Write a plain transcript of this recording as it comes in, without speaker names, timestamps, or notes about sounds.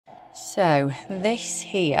So this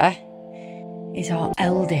here is our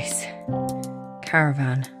eldest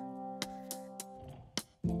caravan.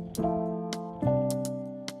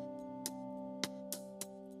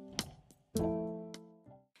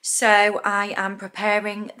 So I am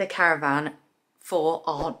preparing the caravan for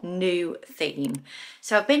our new theme.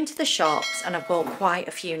 So I've been to the shops and I've bought quite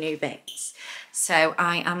a few new bits. So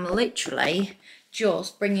I am literally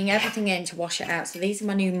just bringing everything in to wash it out. So these are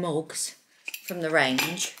my new mugs from the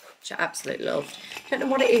range, which I absolutely love. Don't know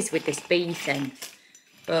what it is with this bee thing,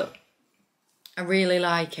 but I really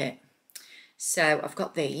like it. So I've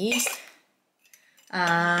got these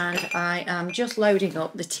and I am just loading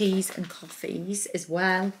up the teas and coffees as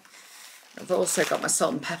well. I've also got my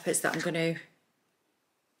salt and peppers that I'm going to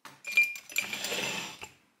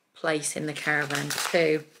place in the caravan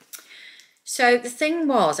too. So the thing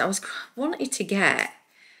was, I wanted to get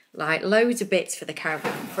like loads of bits for the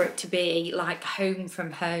caravan for it to be like home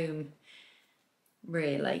from home,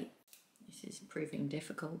 really. This is proving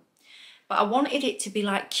difficult. But I wanted it to be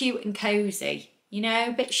like cute and cosy, you know,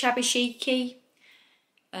 a bit shabby chicy.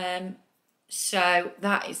 So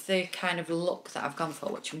that is the kind of look that I've gone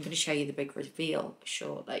for, which I'm going to show you the big reveal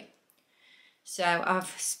shortly. So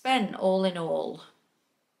I've spent all in all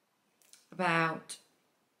about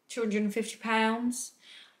 £250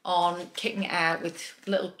 on kitting it out with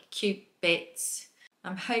little cute bits.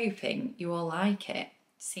 I'm hoping you all like it,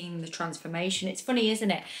 seeing the transformation. It's funny,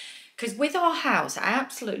 isn't it? Because with our house, I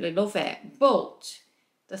absolutely love it. But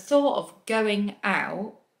the thought of going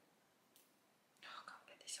out,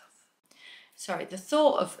 sorry, the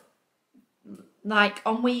thought of, like,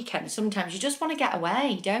 on weekends, sometimes you just want to get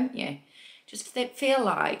away, don't you? Just feel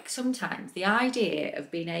like sometimes the idea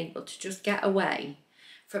of being able to just get away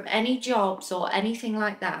from any jobs or anything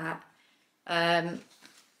like that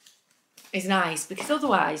is nice. Because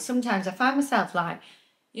otherwise, sometimes I find myself like,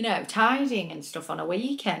 you know, tidying and stuff on a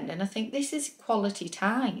weekend, and I think this is quality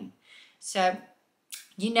time. So,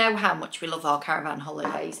 you know how much we love our caravan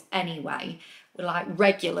holidays anyway. We're like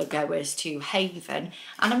regular goers to Haven,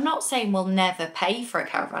 and I'm not saying we'll never pay for a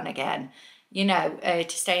caravan again, you know, to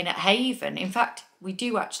stay in at Haven. In fact, we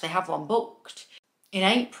do actually have one booked in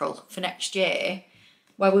April for next year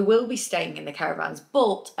where we will be staying in the caravans,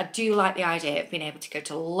 but I do like the idea of being able to go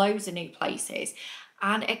to loads of new places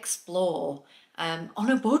and explore on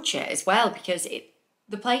a budget as well, because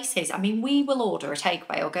the places, I mean, we will order a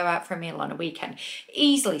takeaway or go out for a meal on a weekend,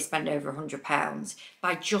 easily spend over £100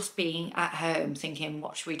 by just being at home thinking,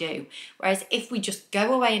 what should we do? Whereas if we just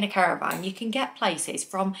go away in a caravan, you can get places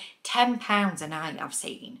from £10 a night, I've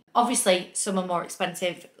seen. Obviously, some are more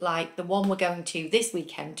expensive, like the one we're going to this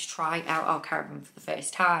weekend to try out our caravan for the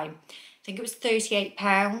first time. I think it was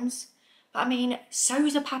 £38. But I mean,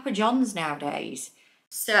 so's a Papa John's nowadays.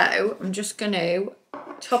 So I'm just going to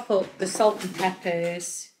top up the salt and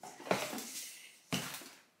peppers.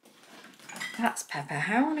 That's pepper.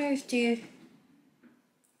 How on earth do you...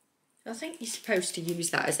 I think you're supposed to use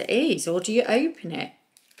that as it is, or do you open it?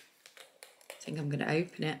 I think I'm going to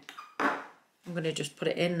open it. I'm going to just put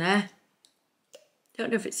it in there. Don't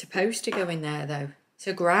know if it's supposed to go in there though. It's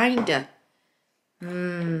a grinder.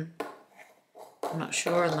 I'm not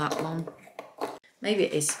sure on that one. Maybe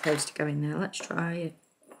it is supposed to go in there. Let's try it.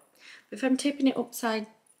 If I'm tipping it upside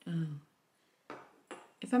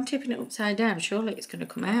down, surely it's going to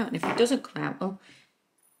come out. And if it doesn't come out, well,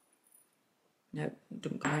 no, it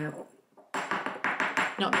doesn't come out.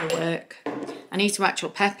 Not going to work. I need some actual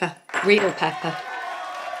pepper, real pepper.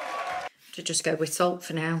 To just go with salt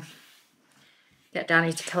for now. Get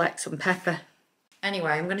Danny to collect some pepper.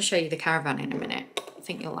 Anyway, I'm going to show you the caravan in a minute. I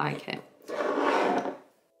think you'll like it.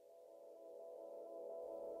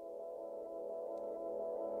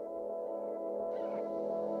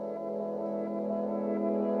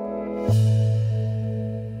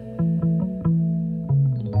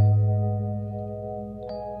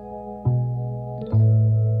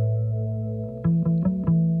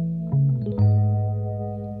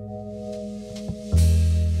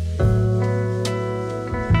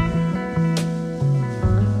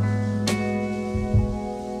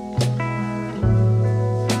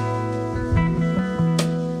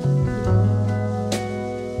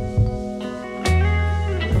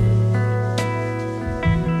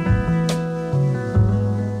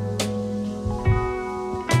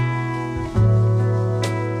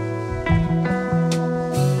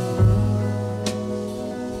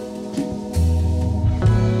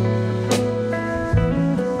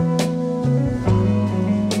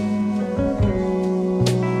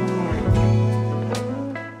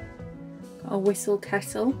 Whistle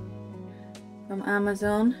kettle from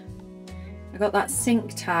Amazon. I got that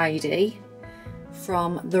Sink Tidy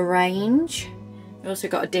from the range. I also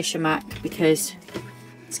got a disher mat because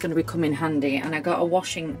it's going to be come in handy, and I got a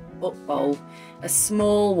washing up bowl, a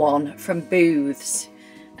small one from Booths.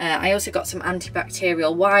 I also got some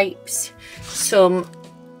antibacterial wipes, some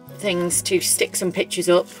things to stick some pictures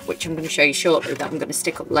up, which I'm going to show you shortly, that I'm going to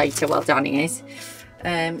stick up later while Danny is.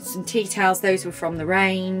 Some tea towels, those were from the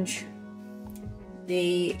range.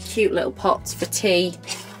 The cute little pots for tea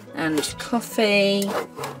and coffee,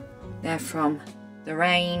 they're from the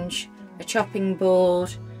range. A chopping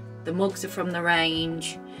board, the mugs are from the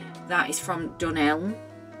range. That is from Dunelm,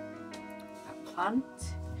 that plant.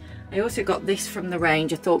 I also got this from the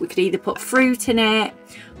range. I thought we could either put fruit in it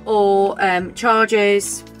or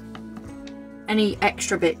chargers, any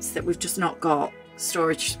extra bits that we've just not got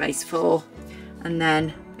storage space for. And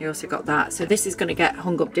then I also got that. So this is going to get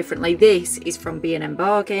hung up differently. This is from B&M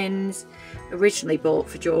Bargains, originally bought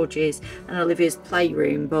for George's and Olivia's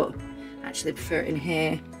playroom, but actually prefer it in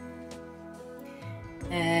here.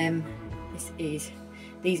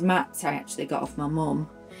 These mats I actually got off my mum.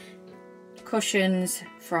 Cushions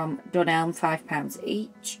from Dunelm, £5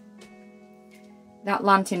 each. That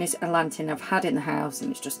lantern is a lantern I've had in the house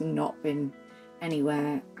and it's just not been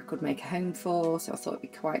anywhere I could make a home for, so I thought it'd be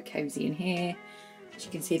quite cosy in here. As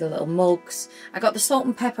you can see, the little mugs. I got the salt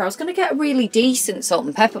and pepper. I was going to get a really decent salt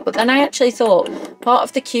and pepper, but then I actually thought part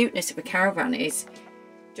of the cuteness of a caravan is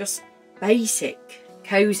just basic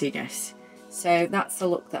coziness. So that's the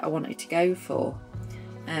look that I wanted to go for.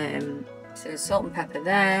 So salt and pepper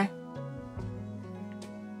there.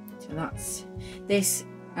 So that's, this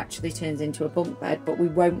actually turns into a bunk bed, but we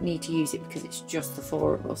won't need to use it because it's just the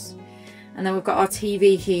 4 of us. And then we've got our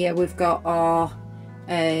TV here. We've got our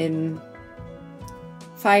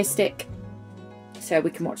Fire Stick, so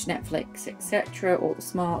we can watch Netflix, etc. All the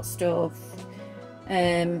smart stuff.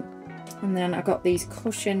 And then I got these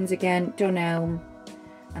cushions again, Dunelm.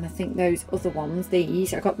 And I think those other ones,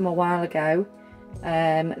 these, I got them a while ago.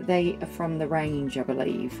 They are from the range, I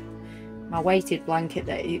believe. My weighted blanket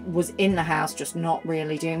that it was in the house, just not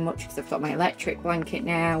really doing much because I've got my electric blanket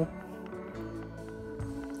now.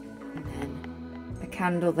 And then a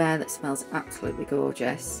candle there that smells absolutely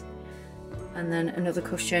gorgeous. And then another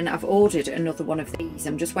cushion. I've ordered another one of these.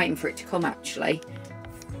 I'm just waiting for it to come actually.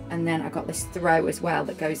 And then I got this throw as well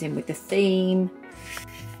that goes in with the theme.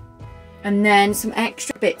 And then some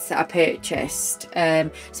extra bits that I purchased.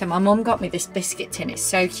 So my mum got me this biscuit tin. It's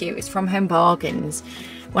so cute. It's from Home Bargains.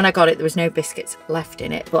 When I got it, there was no biscuits left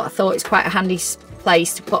in it, but I thought it's quite a handy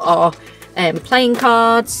place to put our playing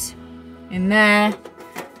cards in there.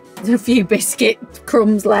 There's a few biscuit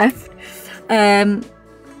crumbs left. And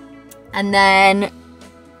then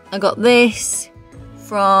I got this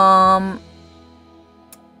from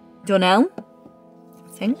Dunelm,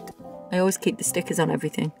 I think. I always keep the stickers on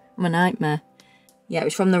everything. I'm a nightmare. Yeah, it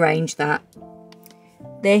was from the range, that.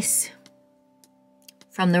 This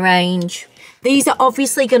from the range. These are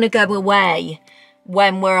obviously going to go away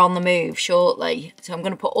when we're on the move shortly. So I'm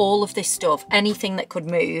going to put all of this stuff, anything that could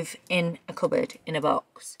move, in a cupboard, in a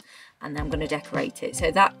box. And then I'm going to decorate it.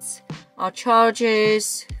 So that's our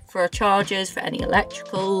chargers, for any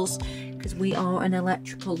electricals, because we are an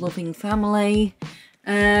electrical loving family.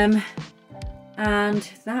 And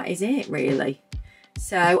that is it really.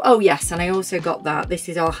 So, oh yes, and I also got that. This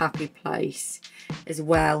is our happy place as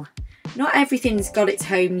well. Not everything's got its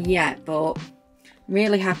home yet, but I'm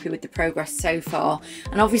really happy with the progress so far.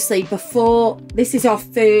 And obviously this is our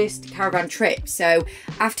first caravan trip, so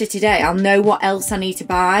after today I'll know what else I need to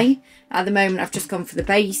buy. At the moment I've just gone for the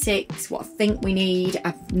basics, what I think we need.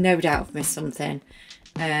 I've no doubt I've missed something.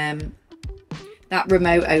 That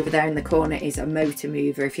remote over there in the corner is a motor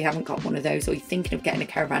mover. If you haven't got one of those or you're thinking of getting a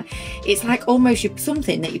caravan, it's like almost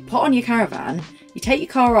something that you put on your caravan, you take your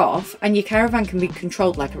car off and your caravan can be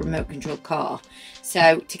controlled like a remote controlled car.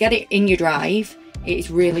 So to get it in your drive, it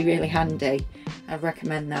is really, really handy. I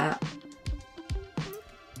recommend that.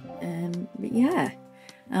 But yeah,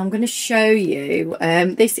 I'm going to show you.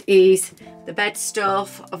 This is the bed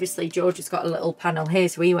stuff. Obviously George has got a little panel here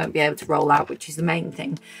so he won't be able to roll out, which is the main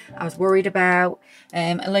thing I was worried about.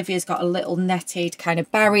 Olivia's got a little netted kind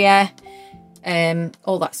of barrier.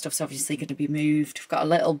 All that stuff's obviously going to be moved. I've got a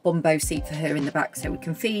little bumbo seat for her in the back so we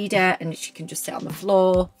can feed her and she can just sit on the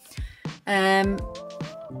floor. And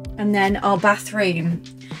then our bathroom,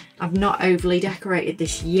 I've not overly decorated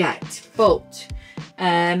this yet, but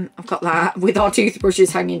I've got that with our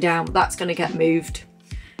toothbrushes hanging down. That's going to get moved.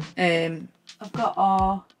 I've got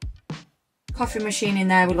our coffee machine in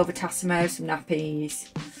there with Lovatassimo, some nappies,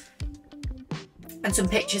 and some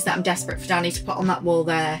pictures that I'm desperate for Danny to put on that wall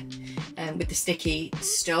there with the sticky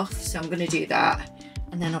stuff. So I'm going to do that.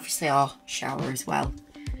 And then obviously our shower as well.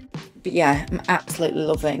 But yeah, I'm absolutely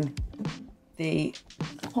loving the...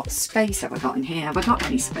 What space have I got in here? Have I got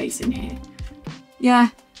any space in here? Yeah,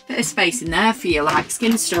 bit of space in there for your like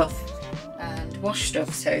skin stuff and wash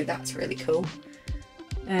stuff, so that's really cool.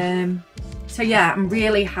 So yeah, I'm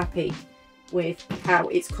really happy with how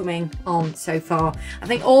it's coming on so far. I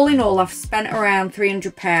think all in all I've spent around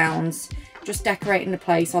 £300 just decorating the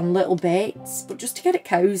place on little bits, but just to get it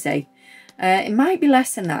cozy. It might be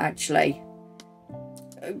less than that actually.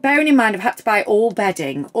 Bearing in mind I've had to buy all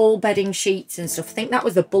bedding sheets and stuff. I think that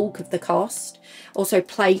was the bulk of the cost. Also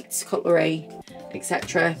plates, cutlery,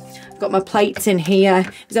 etc. I've got my plates in here.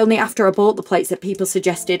 It was only after I bought the plates that people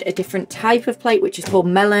suggested a different type of plate, which is called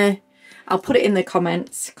Mele. I'll put it in the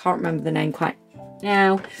comments. Can't remember the name quite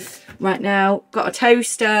now. Right now, got a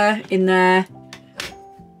toaster in there.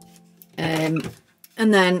 And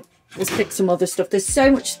then we'll stick some other stuff. There's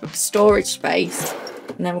so much storage space.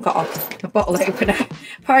 And then we've got a bottle opener.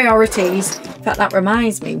 Priorities. In fact, that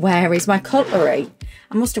reminds me, where is my cutlery?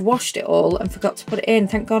 I must have washed it all and forgot to put it in.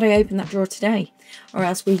 Thank God I opened that drawer today, or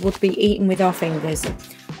else we would be eating with our fingers.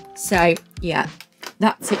 So yeah,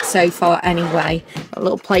 that's it so far anyway. Got a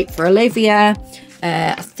little plate for Olivia.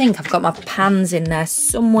 I think I've got my pans in there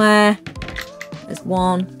somewhere. There's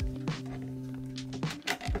one.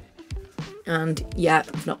 And yeah,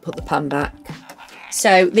 I've not put the pan back.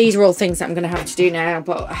 So these are all things that I'm going to have to do now,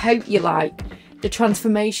 but I hope you like the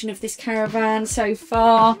transformation of this caravan so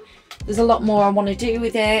far. There's a lot more I want to do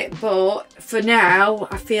with it, but for now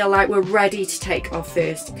I feel like we're ready to take our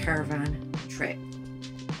first caravan